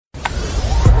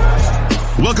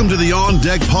Welcome to the On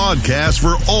Deck podcast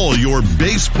for all your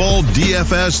baseball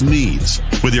DFS needs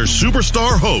with your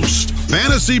superstar host,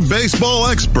 fantasy baseball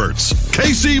experts,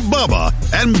 Casey, Bubba,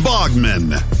 and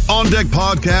Bogman. On Deck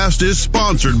podcast is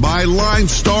sponsored by Line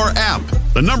Star app,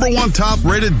 the #1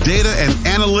 top-rated data and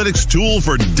analytics tool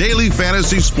for daily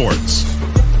fantasy sports.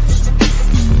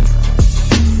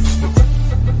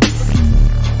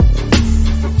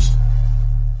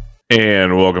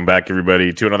 And welcome back,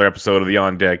 everybody, to another episode of the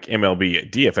On Deck MLB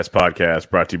DFS podcast,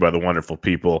 brought to you by the wonderful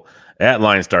people at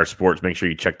Line Star Sports. Make sure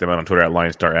you check them out on Twitter at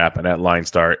Line Star app and at Line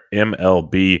Star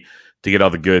MLB to get all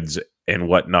the goods and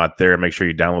whatnot there. Make sure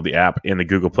you download the app in the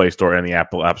Google Play Store and the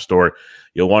Apple App Store.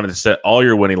 You'll want to set all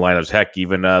your winning lineups. Heck,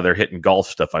 even they're hitting golf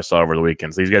stuff I saw over the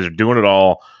weekend. So these guys are doing it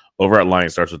all over at Line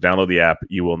Star. So download the app.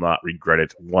 You will not regret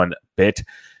it one bit.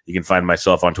 You can find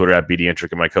myself on Twitter at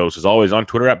BDentric and my co-host is always on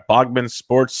Twitter at Bogman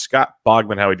Sports. Scott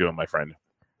Bogman, how are we doing, my friend?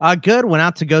 Good. Went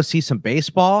out to go see some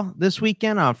baseball this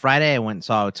weekend. On Friday, I went and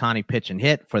saw Ohtani pitch and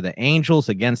hit for the Angels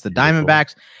against the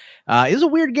Diamondbacks. It was a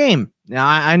weird game. Now,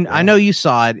 I know you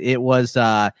saw it. It was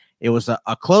a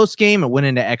close game. It went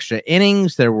into extra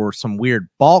innings. There were some weird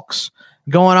balks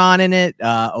going on in it.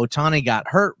 Ohtani got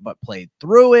hurt but played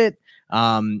through it.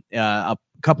 A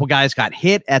couple guys got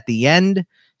hit at the end.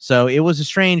 So it was a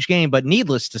strange game, but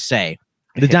needless to say,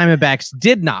 the Diamondbacks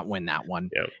did not win that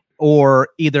one or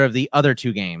either of the other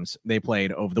two games they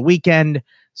played over the weekend.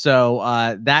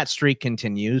 So that streak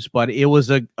continues, but it was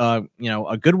a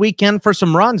good weekend for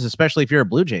some runs, especially if you're a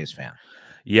Blue Jays fan.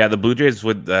 Yeah, the Blue Jays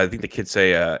would, I think the kids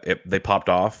say they popped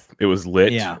off. It was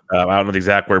lit. Yeah. I don't know the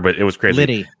exact word, but it was crazy.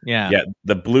 Litty. Yeah. Yeah.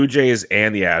 The Blue Jays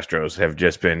and the Astros have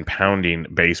just been pounding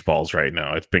baseballs right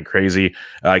now. It's been crazy.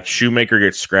 Like Shoemaker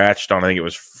gets scratched on, I think it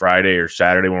was Friday or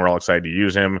Saturday when we're all excited to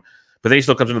use him. But then he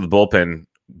still comes into the bullpen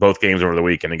both games over the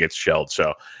weekend and gets shelled.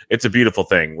 So it's a beautiful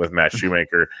thing with Matt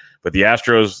Shoemaker. But the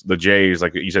Astros, the Jays,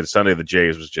 like you said, Sunday, the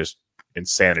Jays was just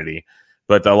insanity.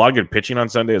 But a lot of good pitching on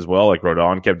Sunday as well. Like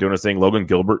Rodon kept doing his thing. Logan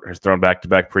Gilbert has thrown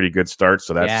back-to-back pretty good starts.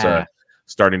 So that's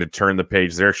starting to turn the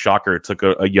page there. Shocker, it took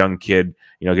a young kid,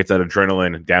 gets that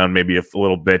adrenaline down maybe a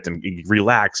little bit and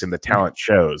relax, and the talent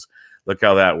shows. Look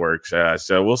how that works.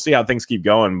 So we'll see how things keep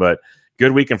going. But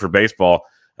good weekend for baseball.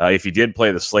 If you did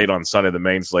play the slate on Sunday, the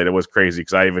main slate, it was crazy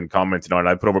because I even commented on it.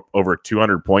 I put over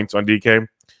 200 points on DK,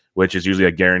 which is usually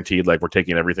a guaranteed, like we're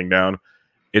taking everything down.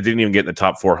 It didn't even get in the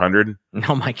top 400.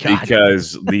 Oh, my God.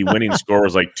 Because the winning score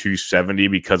was like 270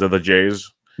 because of the Jays.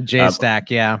 Jays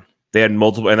stack, yeah. They had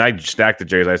multiple, and I stacked the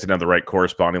Jays. I didn't have the right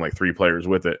corresponding, like 3 players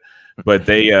with it. But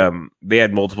they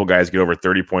had multiple guys get over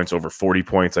 30 points, over 40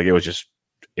 points. Like, it was just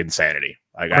insanity.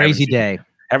 Like, crazy day.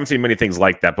 Haven't seen many things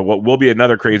like that. But what will be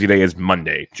another crazy day is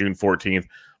Monday, June 14th,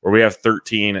 where we have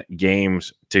 13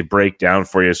 games to break down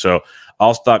for you. So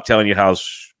I'll stop telling you how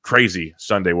crazy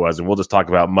Sunday was, and we'll just talk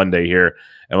about Monday here.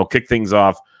 And we'll kick things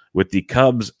off with the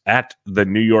Cubs at the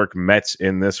New York Mets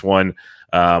in this one.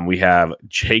 We have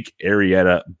Jake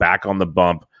Arrieta back on the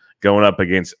bump going up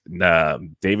against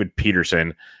David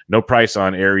Peterson. No price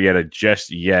on Arrieta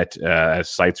just yet, as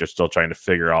sites are still trying to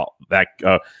figure out that.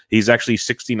 He's actually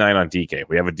 69 on DK.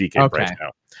 We have a DK price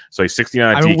now. So he's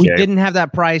 69 on DK. We didn't have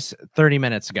that price 30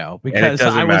 minutes ago because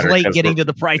I was late getting to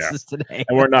the prices today.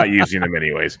 And we're not using them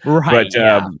anyways. Right.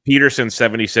 But Peterson,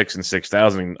 76 and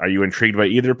 6,000. Are you intrigued by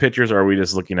either pitchers, or are we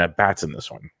just looking at bats in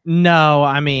this one? No,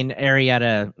 I mean,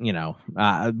 Arrieta,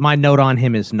 my note on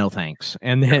him is no thanks.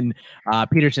 And then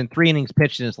Peterson, 3 innings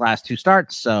pitched in his last 2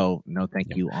 starts. So no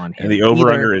thank you on him. And the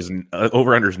over-under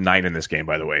is 9 in this game,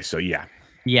 by the way. So, yeah.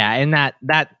 Yeah, and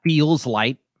that feels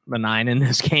light. The 9 in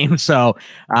this game. So,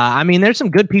 there's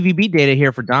some good PVB data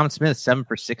here for Dom Smith, 7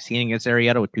 for 16 against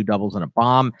Arrieta with 2 doubles and a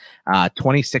bomb,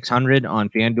 2,600 on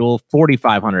FanDuel,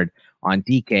 4,500 on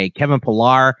DK. Kevin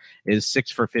Pillar is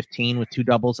 6 for 15 with 2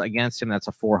 doubles against him. That's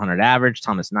a 400 average.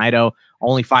 Thomas Nido,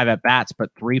 only 5 at bats, but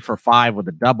 3 for 5 with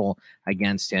a double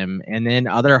against him. And then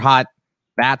other hot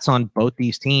bats on both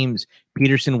these teams,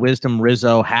 Peterson, Wisdom,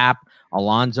 Rizzo, Happ,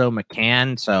 Alonso,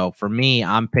 McCann. So for me,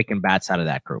 I'm picking bats out of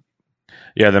that group.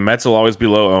 Yeah, the Mets will always be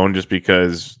low owned just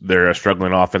because they're a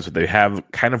struggling offense, but they have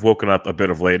kind of woken up a bit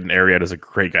of late, and Arrieta is a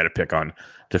great guy to pick on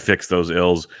to fix those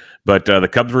ills. But the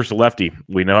Cubs versus lefty,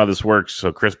 we know how this works.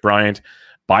 So Chris Bryant,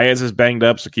 Baez is banged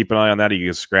up, so keep an eye on that. He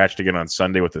gets scratched again on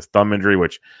Sunday with his thumb injury,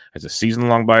 which is a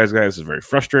season-long Baez guy. This is very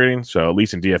frustrating. So at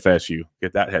least in DFS, you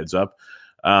get that heads up.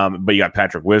 But you got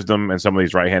Patrick Wisdom and some of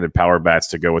these right-handed power bats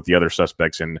to go with the other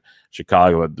suspects in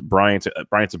Chicago. Bryant's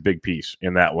a big piece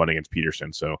in that one against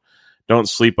Peterson. So don't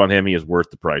sleep on him. He is worth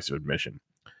the price of admission.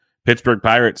 Pittsburgh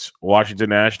Pirates,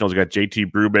 Washington Nationals got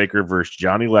JT Brubaker versus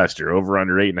Johnny Lester over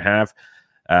under 8.5.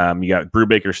 You got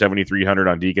Brubaker 7,300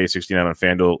 on DK, 69 on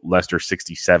FanDuel, Lester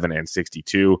 67 and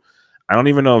 62. I don't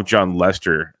even know if John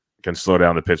Lester can slow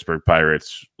down the Pittsburgh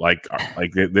Pirates.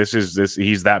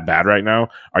 He's that bad right now.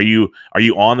 Are you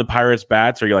on the Pirates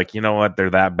bats? Or are you like, you know what, they're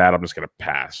that bad, I'm just gonna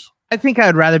pass? I think I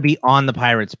would rather be on the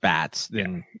Pirates bats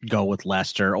than go with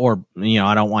Lester, or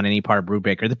I don't want any part of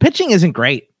Brubaker. The pitching isn't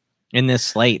great in this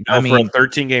slate. For a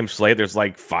 13-game slate, there's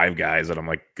like 5 guys that I'm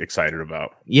like excited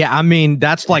about. Yeah, I mean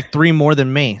that's like 3 more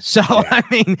than me. So I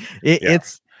mean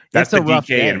it's that's a the rough DK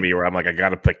day. in me where I'm like, I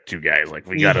gotta pick 2 guys. Like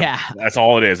we gotta. Yeah. That's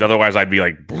all it is. Otherwise, I'd be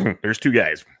like, there's 2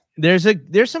 guys. There's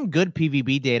some good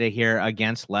PVB data here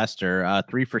against Leicester.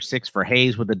 3 for 6 for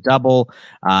Hayes with a double.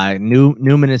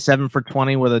 Newman is 7 for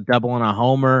 20 with a double and a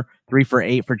homer. 3 for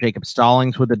 8 for Jacob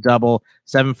Stallings with a double.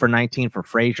 7 for 19 for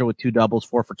Frazier with 2 doubles.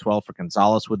 4 for 12 for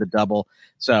Gonzalez with a double.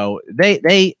 So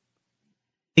they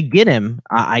get him,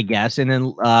 I guess. And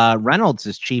then Reynolds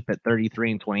is cheap at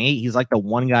 33 and 28. He's like the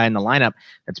one guy in the lineup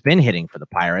that's been hitting for the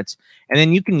Pirates. And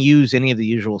then you can use any of the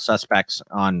usual suspects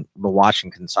on the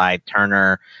Washington side.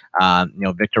 Turner,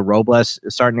 Victor Robles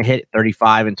is starting to hit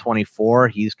 35 and 24.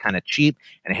 He's kind of cheap.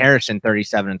 And Harrison,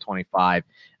 37 and 25,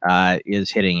 is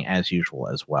hitting as usual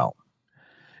as well.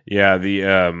 Yeah,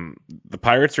 the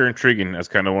Pirates are intriguing as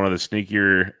kind of one of the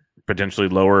sneakier, potentially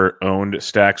lower owned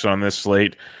stacks on this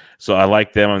slate. So I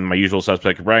like them on my usual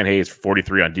suspect. Brian Hayes,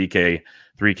 43 on DK,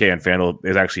 3K on FanDuel.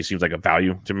 It actually seems like a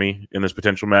value to me in this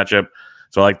potential matchup.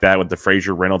 So I like that with the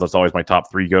Frazier Reynolds. That's always my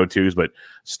top 3 go-tos. But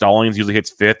Stallings usually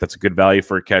hits 5th. That's a good value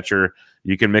for a catcher.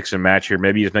 You can mix and match here.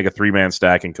 Maybe you just make a 3-man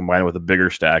stack and combine it with a bigger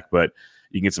stack. But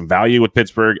you can get some value with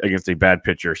Pittsburgh against a bad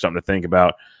pitcher, something to think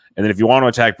about. And then if you want to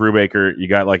attack Brubaker, you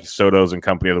got like Soto's and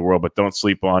company of the world. But don't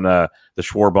sleep on the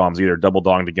Schwarbombs either. Double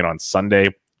dong to get on Sunday.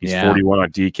 He's 41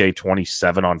 on DK,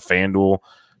 27 on FanDuel.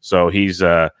 So he's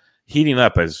heating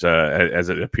up as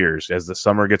it appears. As the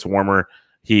summer gets warmer,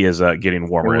 he is getting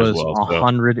warmer as well. It was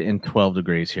 112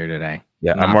 degrees here today.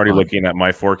 Yeah, I'm already looking at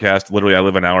my forecast. Literally, I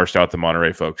live an hour south of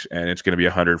Monterey, folks, and it's going to be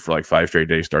 100 for like 5 straight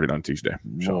days starting on Tuesday.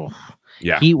 So,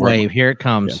 heat wave, here it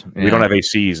comes. Yeah. We don't have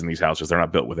ACs in these houses. They're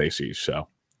not built with ACs. So,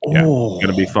 it's going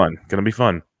to be fun. Going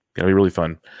to be really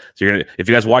fun. So, if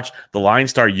you guys watch the Line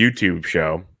Star YouTube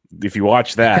show, if you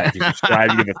watch that, if you subscribe,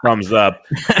 give a thumbs up.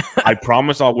 I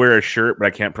promise I'll wear a shirt, but I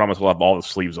can't promise we'll have all the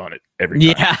sleeves on it every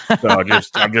time. Yeah. So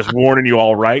I'm just warning you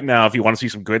all right now. If you want to see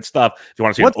some good stuff, if you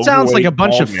want to see what sounds like a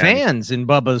bunch of fans in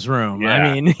Bubba's room. Yeah.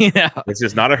 I mean, this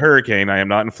is not a hurricane. I am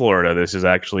not in Florida. This is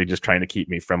actually just trying to keep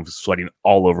me from sweating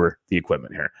all over the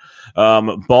equipment here.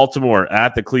 Baltimore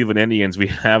at the Cleveland Indians. We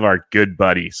have our good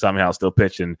buddy somehow still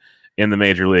pitching in the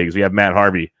major leagues. We have Matt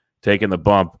Harvey taking the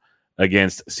bump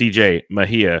against CJ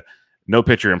Mejia. No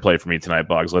pitcher in play for me tonight,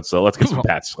 Boggs. Let's get some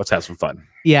bats. Let's have some fun.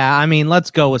 Yeah, I mean,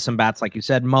 let's go with some bats. Like you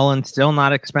said, Mullen, still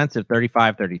not expensive,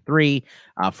 35-33.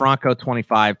 Franco,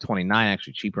 25-29,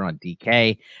 actually cheaper on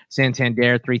DK.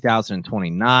 Santander,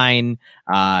 3,029. You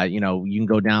can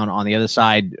go down on the other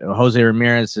side. Jose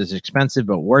Ramirez is expensive,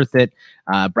 but worth it.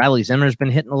 Bradley Zimmer's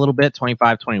been hitting a little bit,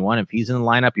 25-21. If he's in the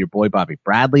lineup, your boy Bobby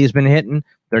Bradley has been hitting,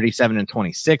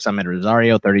 37-26. I'm at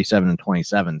Rosario,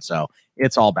 37-27. So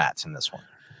it's all bats in this one.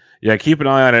 Yeah, keep an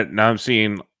eye on it. Now I'm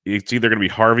seeing it's either going to be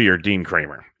Harvey or Dean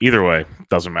Kramer. Either way,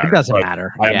 doesn't matter. It doesn't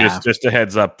matter. I'm just a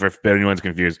heads up if anyone's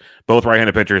confused. Both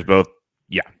right-handed pitchers, both.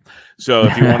 Yeah. So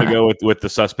if you want to go with the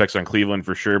suspects on Cleveland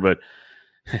for sure, but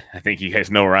I think you guys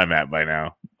know where I'm at by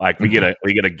now. Like we get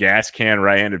a gas can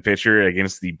right-handed pitcher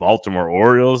against the Baltimore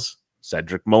Orioles.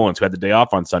 Cedric Mullins, who had the day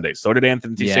off on Sunday. So did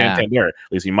Anthony Santander. At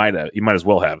least he might as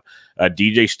well have.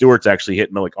 DJ Stewart's actually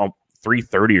hitting like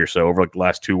 330 or so over like the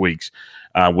last 2 weeks.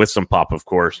 With some pop, of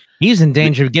course. He's in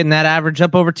danger of getting that average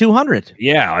up over 200.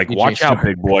 Yeah, like watch out,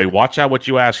 big boy. Watch out what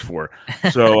you ask for.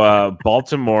 So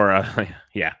Baltimore,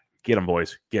 get them,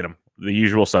 boys. Get them. The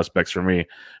usual suspects for me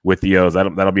with the O's.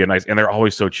 That'll be a nice, and they're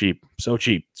always so cheap. So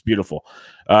cheap. It's beautiful.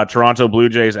 Toronto Blue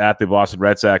Jays at the Boston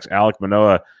Red Sox. Alek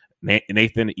Manoah,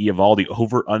 Nathan Eovaldi,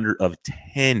 over under of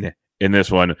 10 in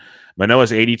this one.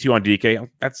 Manoah's 82 on DK.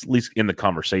 That's at least in the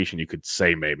conversation, you could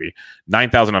say maybe.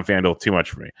 9,000 on FanDuel, too much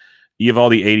for me.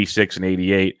 Eovaldi 86 and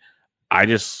 88.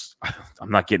 I'm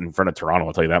not getting in front of Toronto,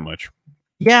 I'll tell you that much.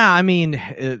 Yeah, I mean,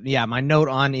 my note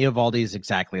on Eovaldi is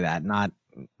exactly that. Not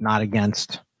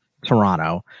against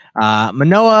Toronto.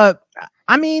 Manoah,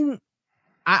 I mean,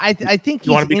 I think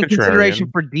he's in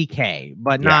consideration for DK,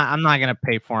 but I'm not going to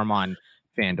pay for him on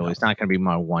FanDuel. He's not going to be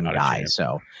my one guy.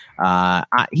 So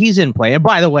he's in play. And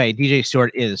by the way, DJ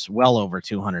Stewart is well over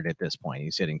 200 at this point.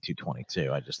 He's hitting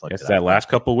 222. I just looked at that last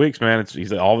couple of weeks, man.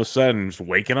 He's all of a sudden just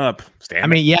waking up. I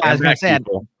was going to say,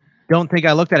 don't think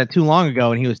I looked at it too long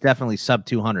ago, and he was definitely sub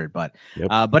 200. But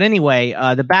anyway,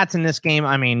 the bats in this game,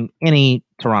 I mean, any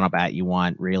Toronto bat you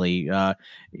want, really.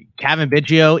 Cavan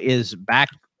Biggio is back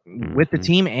with the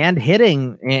team and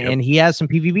hitting, and he has some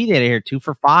PVB data here, 2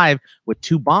 for 5 with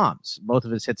 2 bombs. Both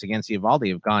of his hits against Eovaldi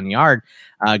have gone yard.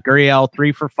 Gurriel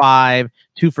 3 for 5,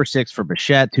 2 for 6 for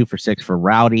Bichette, 2 for 6 for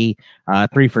Rowdy,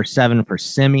 3 for 7 for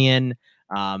Simeon.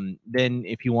 Then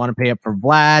if you want to pay up for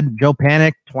Vlad, Joe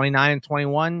Panik, 29 and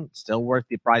 21, still worth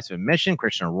the price of admission.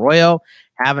 Christian Arroyo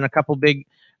having a couple big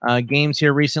games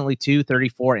here recently too,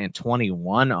 34 and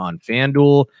 21 on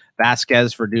FanDuel.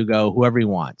 Vasquez, Verdugo, whoever you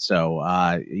want. So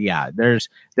there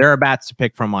are bats to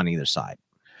pick from on either side.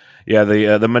 Yeah,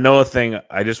 the Manoah thing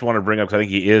I just want to bring up because I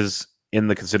think he is in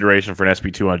the consideration for an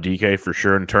SP2 on DK for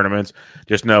sure in tournaments.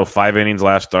 Just know 5 innings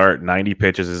last start, 90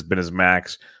 pitches has been his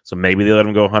max. So maybe they let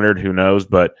him go 100, who knows,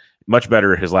 but much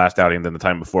better his last outing than the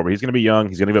time before. But he's going to be young.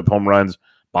 He's going to give up home runs.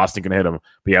 Boston can hit him.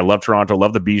 But yeah, I love Toronto.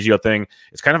 Love the Biggio thing.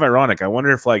 It's kind of ironic. I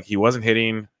wonder if he wasn't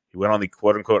hitting. He went on the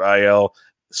quote-unquote IL,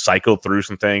 cycled through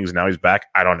some things. Now he's back.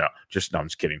 I don't know. I'm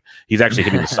just kidding. He's actually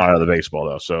hitting the side of the baseball,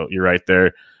 though. So you're right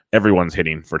there. Everyone's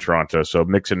hitting for Toronto. So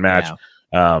mix and match.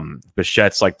 Yeah.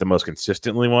 Bichette's the most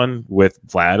consistently one with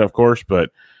Vlad, of course,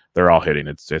 but they're all hitting.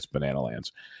 It's banana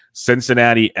lands.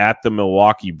 Cincinnati at the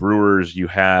Milwaukee Brewers. You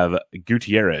have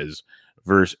Gutierrez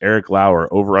versus Eric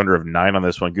Lauer, over under of 9 on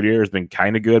this one. Gutierrez has been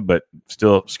kind of good, but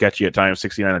still sketchy at times.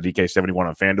 69 on DK, 71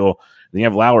 on FanDuel. Then you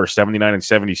have Lauer, 79 and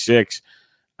 76.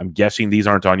 I'm guessing these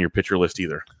aren't on your pitcher list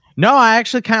either. No, I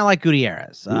actually kind of like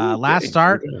Gutierrez. Last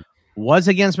start was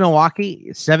against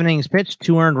Milwaukee. 7 innings pitched,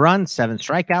 2 earned runs, 7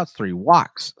 strikeouts, 3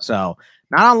 walks. So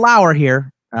not on Lauer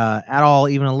here at all,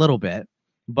 even a little bit.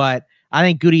 But I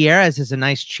think Gutierrez is a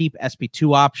nice, cheap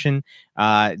SP2 option.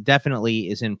 Definitely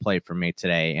is in play for me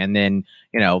today. And then,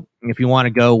 if you want to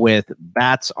go with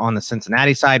bats on the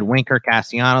Cincinnati side, Winker,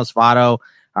 Castellanos, Votto,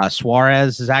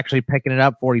 Suarez is actually picking it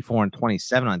up, 44 and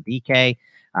 27 on DK.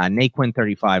 Naquin,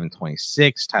 35 and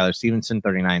 26. Tyler Stevenson,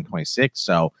 39 and 26.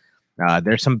 So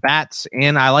there's some bats,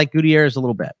 and I like Gutierrez a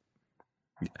little bit.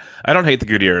 I don't hate the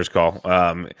Gutierrez call.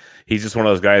 He's just one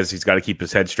of those guys. He's got to keep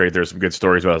his head straight. There's some good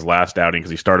stories about his last outing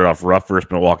because he started off rough versus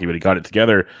Milwaukee, but he got it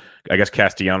together. I guess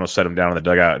Castellanos set him down in the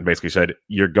dugout and basically said,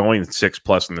 "You're going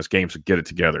 6+ in this game, so get it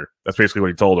together." That's basically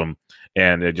what he told him,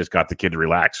 and it just got the kid to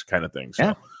relax, kind of thing. So.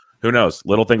 Yeah. Who knows?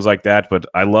 Little things like that, but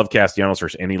I love Castellanos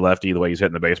versus any lefty, the way he's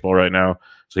hitting the baseball right now.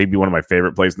 So he'd be one of my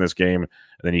favorite plays in this game.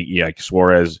 And then,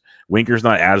 Suarez. Winker's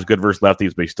not as good versus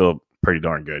lefties, but he's still pretty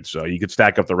darn good. So you could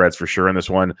stack up the Reds for sure in this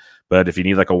one. But if you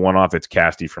need a one-off, it's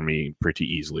Casty for me pretty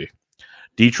easily.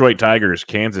 Detroit Tigers,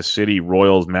 Kansas City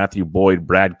Royals, Matthew Boyd,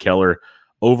 Brad Keller.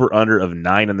 Over-under of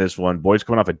 9 in this one. Boyd's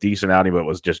coming off a decent outing, but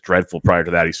was just dreadful prior to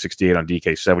that. He's 68 on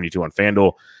DK, 72 on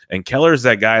FanDuel. And Keller's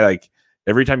that guy,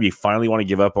 every time you finally want to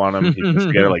give up on him, he puts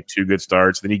together 2 good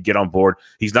starts. Then he'd get on board.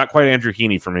 He's not quite Andrew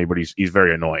Heaney for me, but he's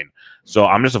very annoying. So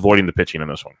I'm just avoiding the pitching in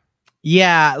this one.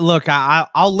 Yeah, look,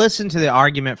 I'll listen to the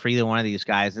argument for either one of these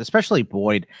guys, especially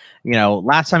Boyd.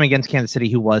 Last time against Kansas City,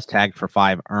 who was tagged for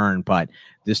 5 earned, but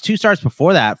there's 2 starts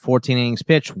before that, 14 innings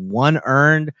pitched, 1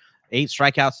 earned, 8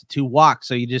 strikeouts, 2 walks.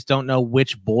 So you just don't know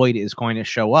which Boyd is going to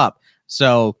show up.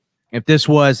 So if this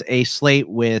was a slate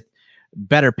with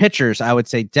better pitchers, I would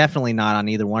say definitely not on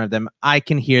either one of them. I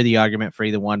can hear the argument for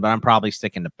either one, but I'm probably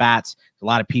sticking to bats. There's a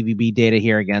lot of PVB data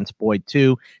here against Boyd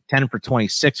too. 10 for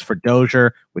 26 for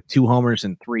Dozier with 2 homers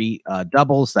and 3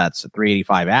 doubles. That's a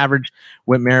 385 average.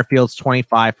 Whit Merrifield's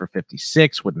 25 for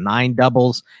 56 with 9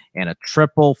 doubles and a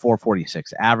triple,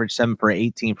 446 average. 7 for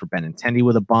 18 for Benintendi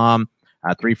with a bomb.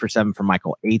 3 for 7 for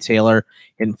Michael A. Taylor,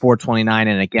 hitting 429.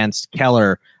 And against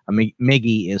Keller,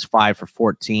 Miggy is 5 for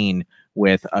 14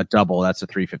 with a double. That's a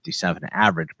 357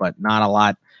 average, but not a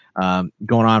lot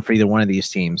going on for either one of these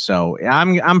teams. So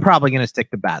I'm probably going to stick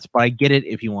to bats, but I get it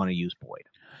if you want to use Boyd.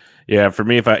 Yeah, for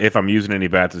me, if I'm using any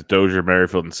bats, it's Dozier,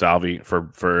 Merrifield, and Salvi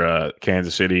for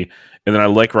Kansas City. And then I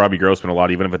like Robbie Grossman a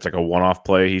lot, even if it's a one-off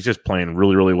play. He's just playing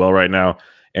really, really well right now.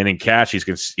 And in cash, he's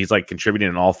contributing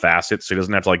in all facets, so he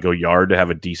doesn't have to go yard to have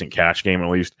a decent cash game at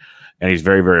least. And he's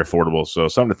very, very affordable. So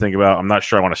something to think about. I'm not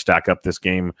sure I want to stack up this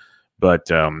game, but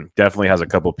definitely has a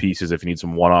couple pieces if you need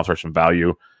some one-offs or some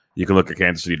value. You can look at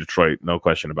Kansas City, Detroit. No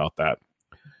question about that.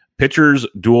 Pitchers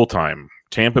dual time.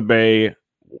 Tampa Bay,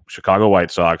 Chicago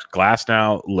White Sox.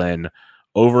 Glasnow, Lynn.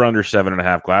 Over under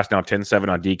 7.5. Glasnow 10-7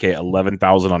 on DK,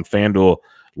 11,000 on FanDuel.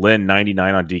 Lynn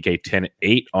 99 on DK,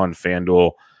 10-8 on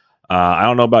FanDuel. I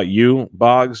don't know about you,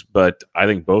 Boggs, but I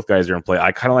think both guys are in play.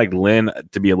 I kind of like Lynn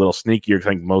to be a little sneakier because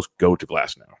I think most go to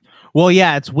Glasnow. Well,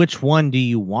 yeah, it's which one do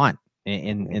you want?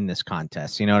 in this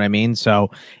contest. You know what I mean?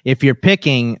 So if you're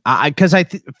picking, because I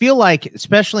feel like,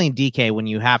 especially in DK, when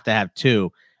you have to have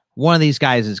two, one of these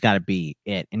guys has got to be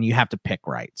it, and you have to pick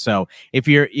right. So if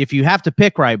you have to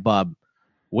pick right, Bub,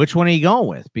 which one are you going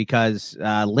with? Because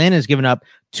Lynn has given up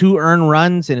 2 earned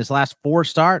runs in his last 4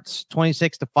 starts,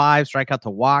 26-5, strikeout to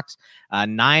walks,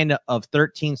 9 of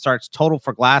 13 starts total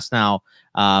for Glasnow,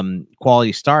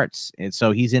 quality starts. And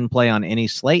so he's in play on any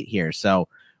slate here. So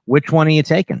which one are you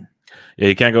taking? Yeah,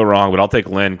 you can't go wrong, but I'll take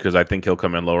Lynn because I think he'll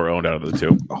come in lower owned out of the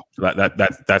 2.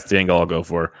 So that's the angle I'll go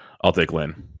for. I'll take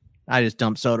Lynn. I just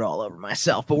dumped soda all over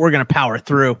myself, but we're going to power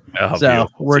through. So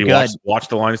we're good. Watch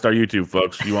the Line Star YouTube,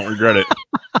 folks. You won't regret it.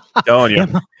 Telling you.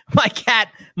 Yeah,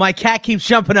 my cat keeps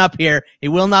jumping up here. He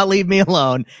will not leave me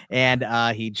alone. And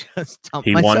he just dumped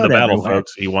my soda. He won the battle, everywhere.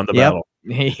 folks. He won the battle.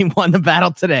 He won the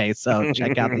battle today. So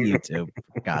check out the YouTube,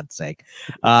 for God's sake.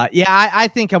 I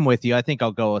think I'm with you. I think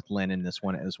I'll go with Lynn in this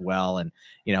one as well. And,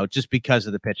 just because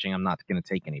of the pitching, I'm not going to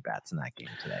take any bats in that game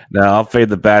today. No, I'll fade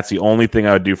the bats. The only thing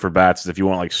I would do for bats is if you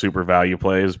want like super value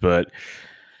plays, but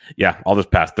yeah, I'll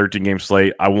just pass. 13-game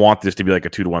slate. I want this to be like a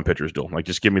 2-to-1 pitchers duel. Like,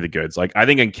 just give me the goods. Like, I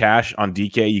think in cash on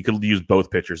DK, you could use both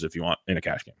pitchers if you want in a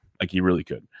cash game. Like, you really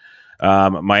could.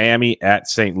 Miami at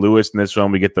St. Louis. In this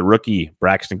one, we get the rookie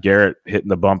Braxton Garrett hitting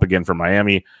the bump again for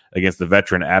Miami against the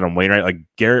veteran Adam Wainwright. Like,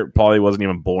 Garrett probably wasn't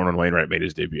even born when Wainwright made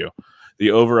his debut.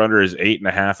 The over-under is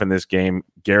 8.5 in this game.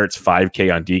 Garrett's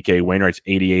 5K on DK. Wainwright's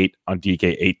 88 on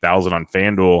DK, 8,000 on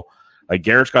FanDuel. Like,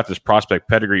 Garrett's got this prospect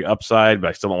pedigree upside, but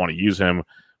I still don't want to use him.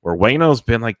 Where Waino's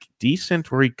been like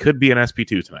decent, where he could be an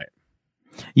SP2 tonight.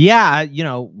 Yeah,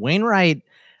 Wainwright.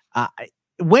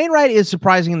 Wainwright is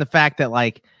surprising in the fact that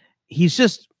like he's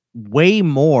just way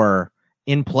more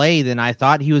in play than I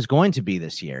thought he was going to be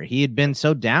this year. He had been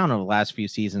so down over the last few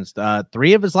seasons.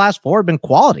 3 of his last 4 have been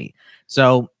quality.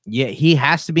 So yeah, he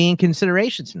has to be in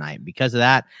consideration tonight because of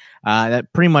that.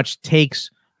 That pretty much takes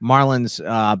Marlins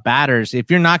batters. If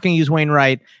you're not going to use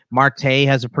Wainwright, Marte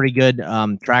has a pretty good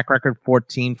track record,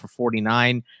 14 for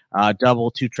 49, double,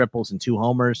 2 triples, and 2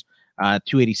 homers,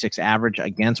 286 average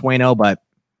against Waino. But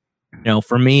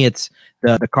for me, it's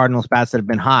the Cardinals bats that have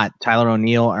been hot. Tyler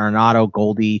O'Neill, Arenado,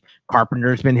 Goldie,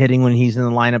 Carpenter's been hitting when he's in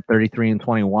the lineup, 33 and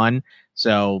 21.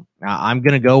 So I'm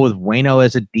going to go with Waino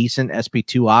as a decent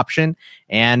SP2 option,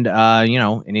 and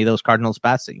any of those Cardinals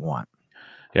bats that you want.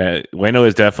 Yeah, Waino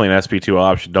is definitely an SP2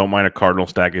 option. Don't mind a Cardinal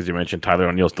stack, as you mentioned. Tyler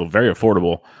O'Neill is still very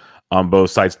affordable on both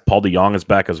sides. Paul DeJong is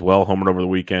back as well, homered over the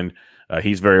weekend.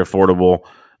 He's very affordable.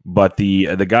 But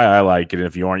the guy I like, and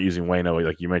if you aren't using Waino,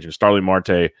 like you mentioned, Starling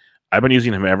Marte, I've been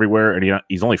using him everywhere, and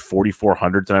he's only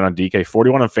 4,400 tonight on DK.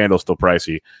 41 on FanDuel, still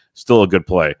pricey. Still a good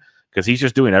play because he's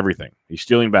just doing everything. He's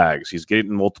stealing bags. He's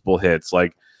getting multiple hits.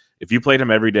 Like, if you played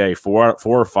him every day, 4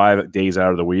 or 5 days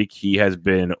out of the week, he has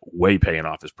been way paying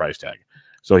off his price tag.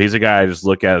 So he's a guy I just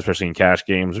look at, especially in cash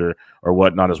games or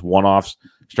whatnot, as one-offs.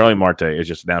 Starling Marte is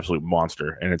just an absolute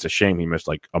monster, and it's a shame he missed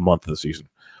like a month of the season.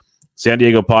 San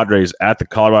Diego Padres at the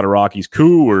Colorado Rockies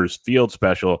Coors Field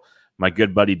Special. My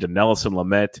good buddy Dinelson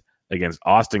Lamet against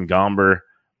Austin Gomber.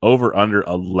 Over under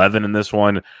 11 in this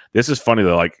one. This is funny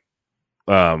though. Like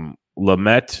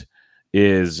Lamet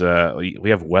is we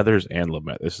have Weathers and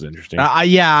Lamet. This is interesting.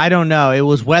 I don't know. It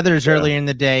was Weathers earlier in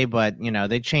the day, but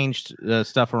they changed the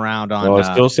stuff around on. Well, it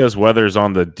still says Weathers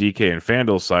on the DK and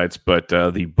FanDuel sites, but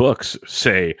the books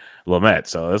say Lamet.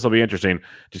 So this will be interesting.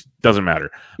 Just doesn't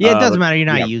matter. Yeah, it doesn't matter. You're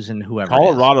not using whoever.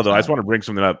 Colorado, though, I just want to bring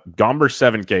something up. Gomber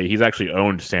 7K. He's actually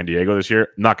owned San Diego this year.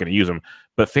 I'm not going to use him.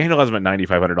 But FanDuel has him at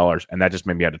 $9,500, and that just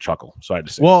made me have to chuckle. So I had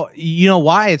to say. Well, you know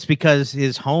why? It's because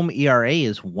his home ERA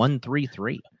is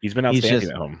 1.33. He's been outstanding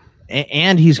at home.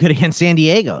 And he's good against San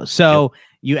Diego. So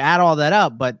you add all that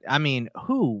up, but I mean,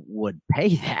 who would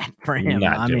pay that for him?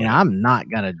 I'm not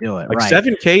going to do it. Like right.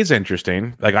 7K is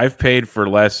interesting. Like I've paid for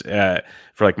less for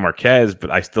like Marquez, but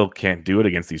I still can't do it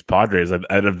against these Padres. And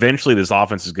eventually this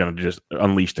offense is going to just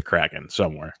unleash the Kraken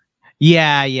somewhere.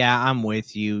 Yeah, I'm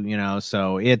with you,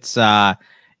 so it's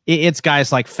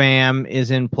guys like Pham is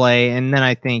in play. And then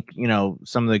I think,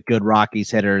 some of the good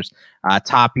Rockies hitters,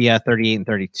 Tapia, 38 and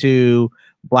 32,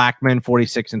 Blackman,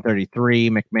 46 and 33,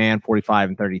 McMahon, 45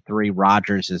 and 33.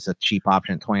 Rogers is a cheap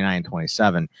option at 29 and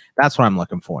 27. That's what I'm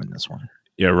looking for in this one.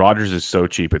 Yeah, Rogers is so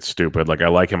cheap, it's stupid. Like I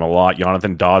like him a lot.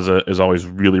 Jonathan Daza is always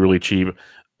really, really cheap.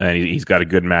 And he's got a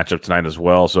good matchup tonight as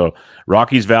well. So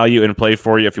Rockies value in play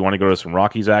for you. If you want to go to some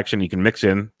Rockies action, you can mix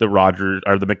in the Rogers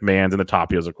or the McMahons and the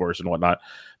Tapias, of course, and whatnot.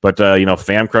 But,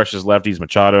 Pham crushes lefties,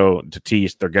 Machado,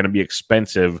 Tatis. They're going to be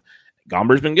expensive.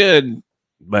 Gomber's been good,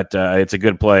 but it's a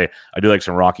good play. I do like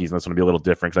some Rockies, and this one will be a little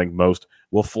different because I think most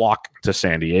will flock to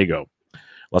San Diego.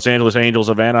 Los Angeles Angels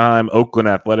of Anaheim, Oakland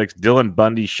Athletics, Dylan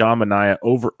Bundy, Sean Manaea,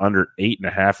 over under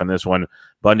 8.5 in this one.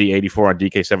 Bundy 84 on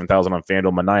DK, 7,000 on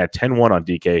FanDuel. Manaea 10-1 on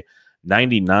DK,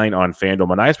 99 on FanDuel.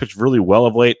 Manaea's pitched really well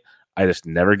of late. I just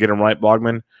never get him right,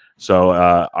 Bogman. So,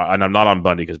 and I'm not on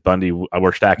Bundy because Bundy,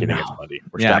 we're stacking against Bundy.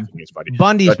 We're stacking against Bundy.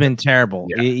 Bundy's been terrible.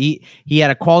 Yeah. He had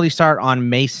a quality start on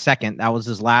May 2nd. That was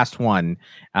his last one.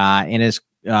 And his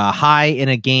high in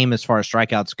a game as far as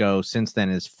strikeouts go since then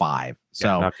is 5.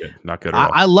 So not good at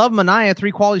all. I love Manaea.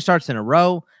 3 quality starts in a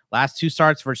row. Last 2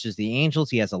 starts versus the Angels,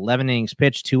 he has 11 innings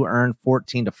pitched, 2 earned,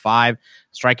 14-5,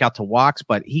 strikeout to walks,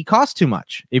 but he costs too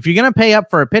much. If you're going to pay up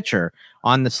for a pitcher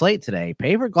on the slate today,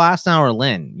 pay for Glasnow or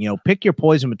Lynn. Pick your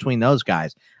poison between those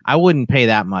guys. I wouldn't pay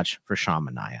that much for Sean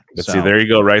Manaea. But see, there you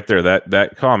go, right there.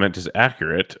 That comment is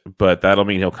accurate, but that'll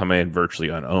mean he'll come in virtually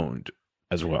unowned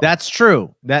as well. That's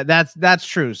true. That's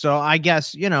true. So I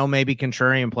guess maybe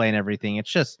contrarian play and everything.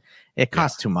 It's just it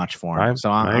costs too much for him.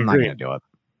 So I'm not going to do it.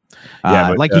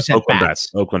 Yeah, like you said,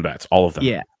 Oakland bats, all of them.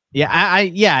 Yeah,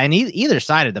 and either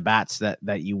side of the bats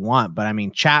that you want. But I mean,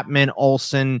 Chapman,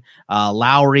 Olsen,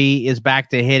 Lowry is back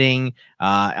to hitting.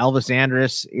 Elvis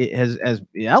Andrus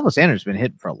Elvis Andrus been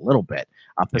hit for a little bit.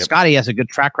 Piscotty has a good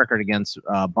track record against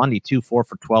Bundy too. 4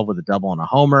 for 12 with a double and a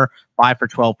homer. 5 for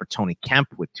 12 for Tony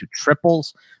Kemp with 2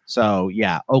 triples. So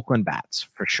yeah, Oakland bats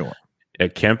for sure.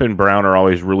 Kemp and Brown are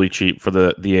always really cheap for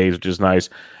the A's, which is nice.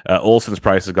 Olsen's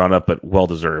price has gone up, but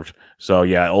well-deserved. So,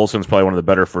 yeah, Olsen's probably one of the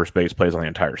better first base plays on the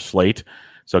entire slate.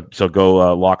 So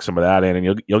go lock some of that in,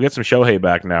 and you'll get some Shohei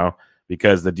back now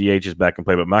because the DH is back in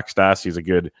play. But Max Stassi is a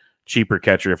good, cheaper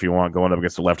catcher if you want, going up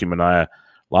against the lefty Manaea.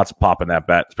 Lots of pop in that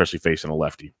bat, especially facing a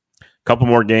lefty. Couple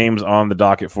more games on the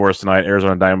docket for us tonight.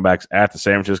 Arizona Diamondbacks at the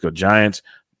San Francisco Giants.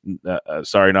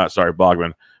 Sorry,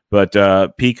 Bogman.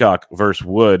 But Peacock versus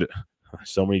Wood.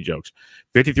 So many jokes.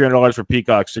 $5,300 for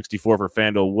Peacock, 64 for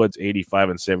FanDuel. Woods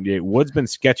 85 and 78. Woods been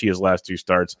sketchy his last 2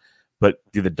 starts, but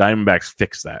do the Diamondbacks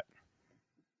fix that?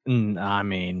 I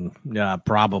mean,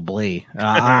 probably.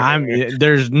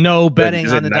 There's no betting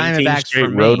on the Diamondbacks for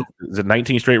me. Is it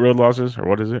 19 straight road losses, or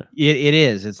what is it? It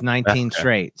is. It's 19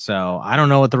 straight. So I don't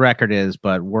know what the record is,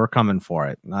 but we're coming for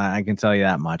it. I can tell you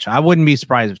that much. I wouldn't be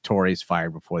surprised if Torrey's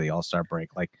fired before the All-Star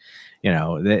break. Like,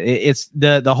 it's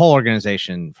the whole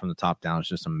organization from the top down is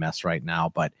just a mess right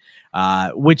now. But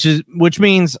which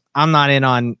means I'm not in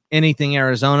on anything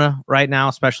Arizona right now,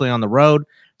 especially on the road.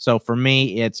 So for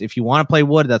me, it's if you want to play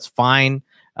Wood, that's fine.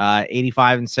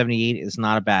 85 and 78 is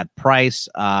not a bad price.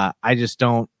 I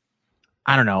don't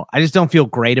know. I just don't feel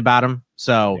great about him.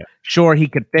 So sure, he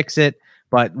could fix it.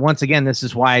 But once again, this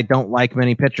is why I don't like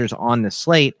many pitchers on the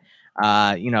slate.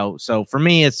 So for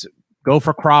me, it's go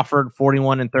for Crawford,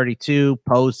 41 and 32.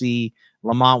 Posey,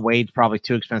 Lamont Wade's probably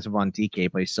too expensive on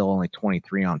DK, but he's still only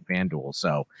 23 on FanDuel.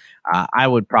 So I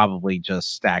would probably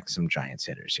just stack some Giants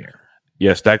hitters here.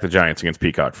 Yeah, stack the Giants against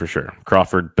Peacock for sure.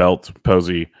 Crawford, Belt,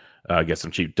 Posey, get some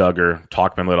cheap Duggar.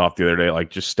 Talkman lit off the other day. Like,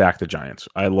 just stack the Giants.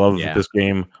 I love this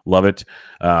game. Love it.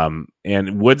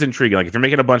 And Wood's intriguing. Like, if you're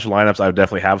making a bunch of lineups, I would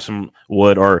definitely have some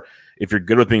Wood. Or if you're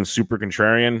good with being super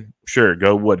contrarian, sure,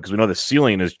 go Wood. Because we know the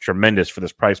ceiling is tremendous for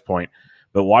this price point.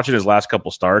 But watching his last couple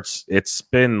starts, it's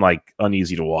been, like,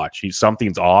 uneasy to watch.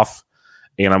 Something's off.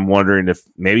 And I'm wondering if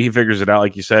maybe he figures it out,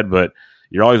 like you said. But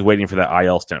you're always waiting for that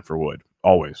IL stint for Wood.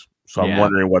 Always. So I'm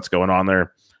wondering what's going on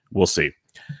there. We'll see.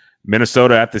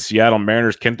 Minnesota at the Seattle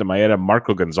Mariners. Kenta Maeda,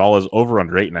 Marco Gonzalez over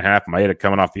under 8.5. Maeda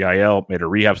coming off the IL, made a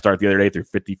rehab start the other day through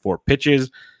 54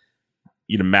 pitches.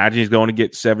 You'd imagine he's going to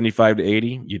get 75 to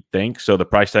 80. You'd think. So the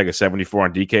price tag of 74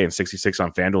 on DK and 66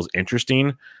 on FanDuel is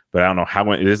interesting, but I don't know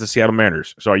how it is the Seattle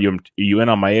Mariners. So are you in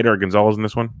on Maeda or Gonzalez in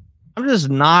this one? I'm just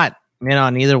not in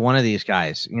on either one of these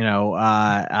guys.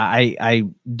 I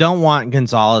don't want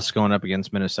Gonzalez going up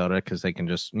against Minnesota because they can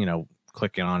just,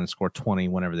 click it on and score 20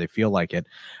 whenever they feel like it.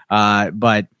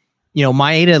 But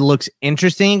Maeda looks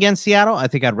interesting against Seattle. I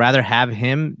think I'd rather have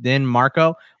him than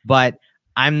Marco, but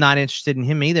I'm not interested in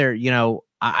him either.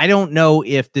 I don't know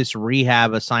if this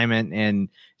rehab assignment and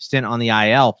stint on the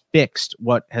IL fixed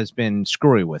what has been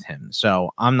screwy with him.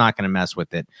 So I'm not going to mess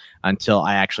with it until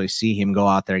I actually see him go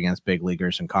out there against big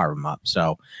leaguers and carve them up.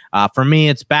 So for me,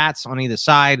 it's bats on either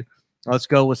side. Let's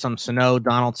go with some Sano,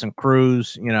 Donaldson,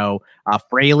 Cruz.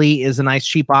 Fraley is a nice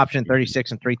cheap option,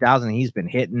 36 and 3,000. He's been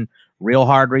hitting real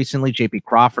hard recently. JP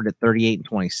Crawford at 38 and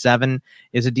 27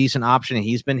 is a decent option, and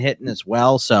he's been hitting as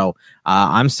well. So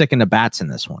I'm sticking to bats in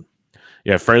this one.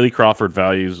 Yeah, Fraley Crawford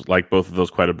values like both of those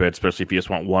quite a bit, especially if you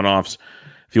just want one-offs.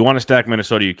 If you want to stack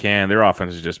Minnesota, you can. Their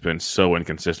offense has just been so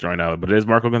inconsistent right now. But it is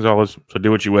Marco Gonzalez, so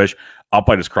do what you wish. I'll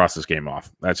probably just cross this game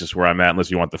off. That's just where I'm at, unless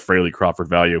you want the Fraley Crawford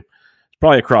value. It's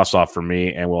probably a cross-off for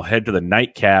me, and we'll head to the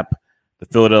nightcap. the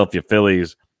Philadelphia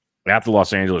Phillies at the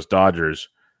Los Angeles Dodgers.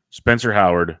 Spencer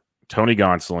Howard, Tony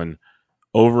Gonsolin,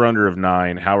 over-under of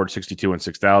 9, Howard 62 and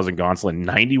 6,000, Gonsolin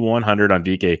 9,100 on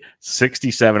DK,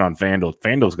 67 on FanDuel.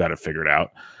 FanDuel's got it figured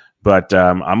out. But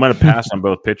I'm going to pass on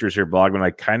both pitchers here, Bogman. I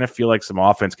kind of feel like some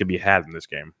offense could be had in this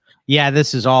game. Yeah,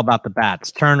 this is all about the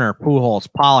bats. Turner, Pujols,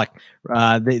 Pollock,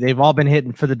 they've all been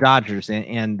hitting for the Dodgers,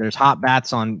 and there's hot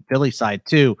bats on Philly side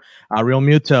too. Real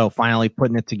Muto finally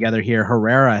putting it together here.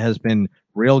 Herrera has been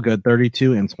real good,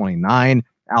 32 and 29.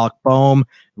 Alec Boehm,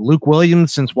 Luke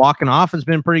Williams, since walking off, has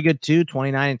been pretty good too,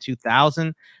 29 and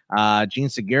 2,000. Gene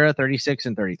Segura, 36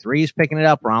 and 33 is picking it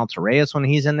up. Ronald Torreyes, when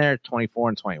he's in there, 24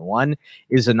 and 21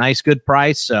 is a nice, good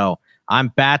price. So I'm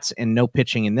bats and no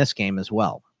pitching in this game as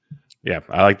well. Yeah,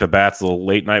 I like the bats. A little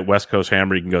late night West Coast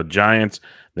hammer. You can go Giants,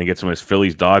 then get some of his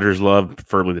Phillies Dodgers love,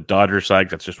 preferably the Dodgers side.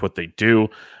 That's just what they do.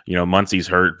 You know, Muncie's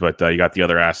hurt, but you got the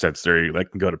other assets there. They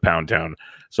can go to Pound Town.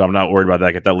 So I'm not worried about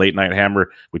that. Get that late night hammer.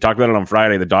 We talked about it on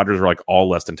Friday. The Dodgers were like all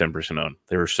less than 10% owned.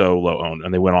 They were so low owned,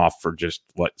 and they went off for just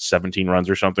 17 runs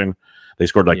or something. They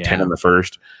scored 10 in the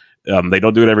first. They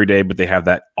don't do it every day, but they have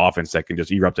that offense that can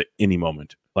just erupt at any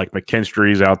moment. Like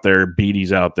McKinstry's out there,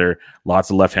 Beatty's out there,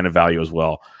 lots of left-handed value as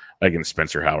well against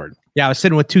Spencer Howard. Yeah, I was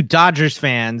sitting with two Dodgers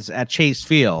fans at Chase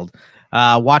Field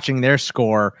watching their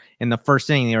score in the first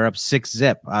inning. They were up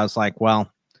 6-0. I was like,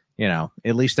 well, you know,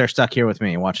 at least they're stuck here with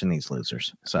me watching these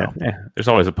losers. So yeah, there's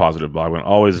always a positive, Bogman,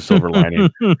 always a silver lining.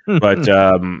 But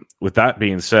with that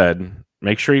being said,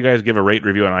 make sure you guys give a rate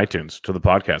review on iTunes to the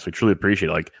podcast. We truly appreciate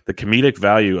it. Like the comedic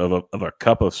value of a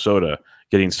cup of soda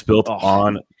getting spilt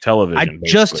on television. I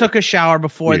just took a shower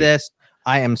before this.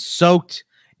 I am soaked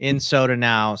in soda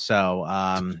now. So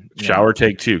shower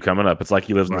take 2 coming up. It's like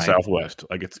he lives in the Southwest,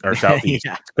 like it's our Southeast.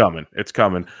 Yeah. It's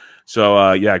coming.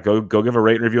 So go give a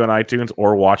rate and review on iTunes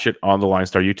or watch it on the Line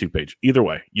Star YouTube page. Either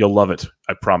way, you'll love it,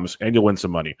 I promise, and you'll win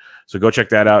some money. So go check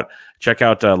that out. Check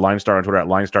out Line Star on Twitter at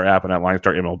Line Star App and at Line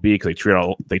Star MLB because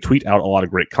they tweet out a lot of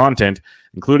great content,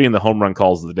 including the home run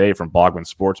calls of the day from Bogman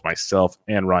Sports, myself,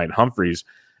 and Ryan Humphreys.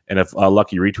 And if a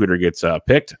lucky retweeter gets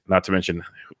picked, not to mention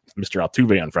Mr.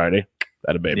 Altuve on Friday,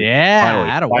 that a baby.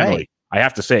 Yeah, finally. I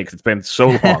have to say, because it's been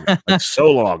so long,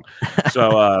 so long.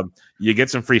 So you get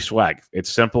some free swag.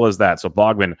 It's simple as that. So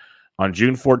Bogman, on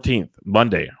June 14th,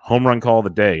 Monday, home run call of the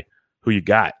day. Who you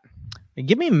got?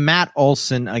 Give me Matt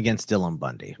Olson against Dylan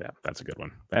Bundy. Yeah, that's a good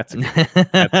one. That's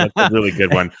a really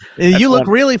good one. You look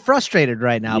really frustrated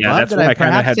right now, Bud. Did I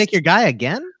perhaps take your guy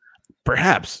again?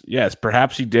 Perhaps, yes.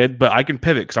 Perhaps he did, but I can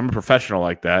pivot because I'm a professional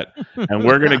like that. And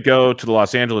we're going to go to the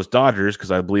Los Angeles Dodgers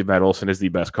because I believe Matt Olson is the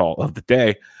best call of the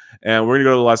day. And we're going to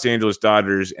go to the Los Angeles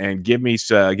Dodgers and give me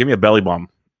a belly bomb.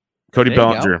 Cody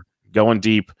Bellinger going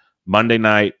deep Monday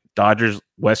night. Dodgers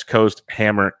West Coast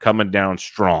hammer coming down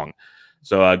strong.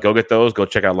 So go get those. Go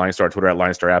check out Line Star Twitter at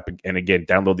Line Star app. And again,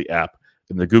 download the app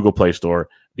in the Google Play Store,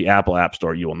 the Apple App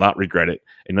Store. You will not regret it.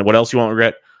 And then what else you won't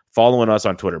regret? Following us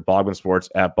on Twitter, Bogman Sports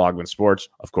at Bogman Sports.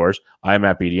 Of course, I'm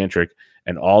at BD Intric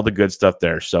and all the good stuff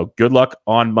there. So good luck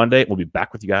on Monday. We'll be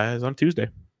back with you guys on Tuesday.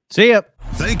 See ya.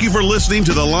 Thank you for listening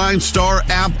to the Line Star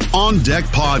App On Deck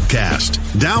podcast.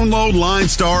 Download Line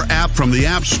Star app from the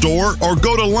App Store or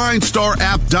go to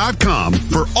linestarapp.com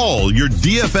for all your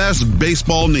DFS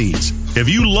baseball needs. If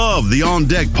you love the On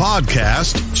Deck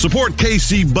podcast, support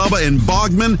KC, Bubba, and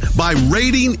Bogman by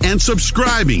rating and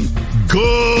subscribing.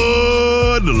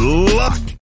 Good luck.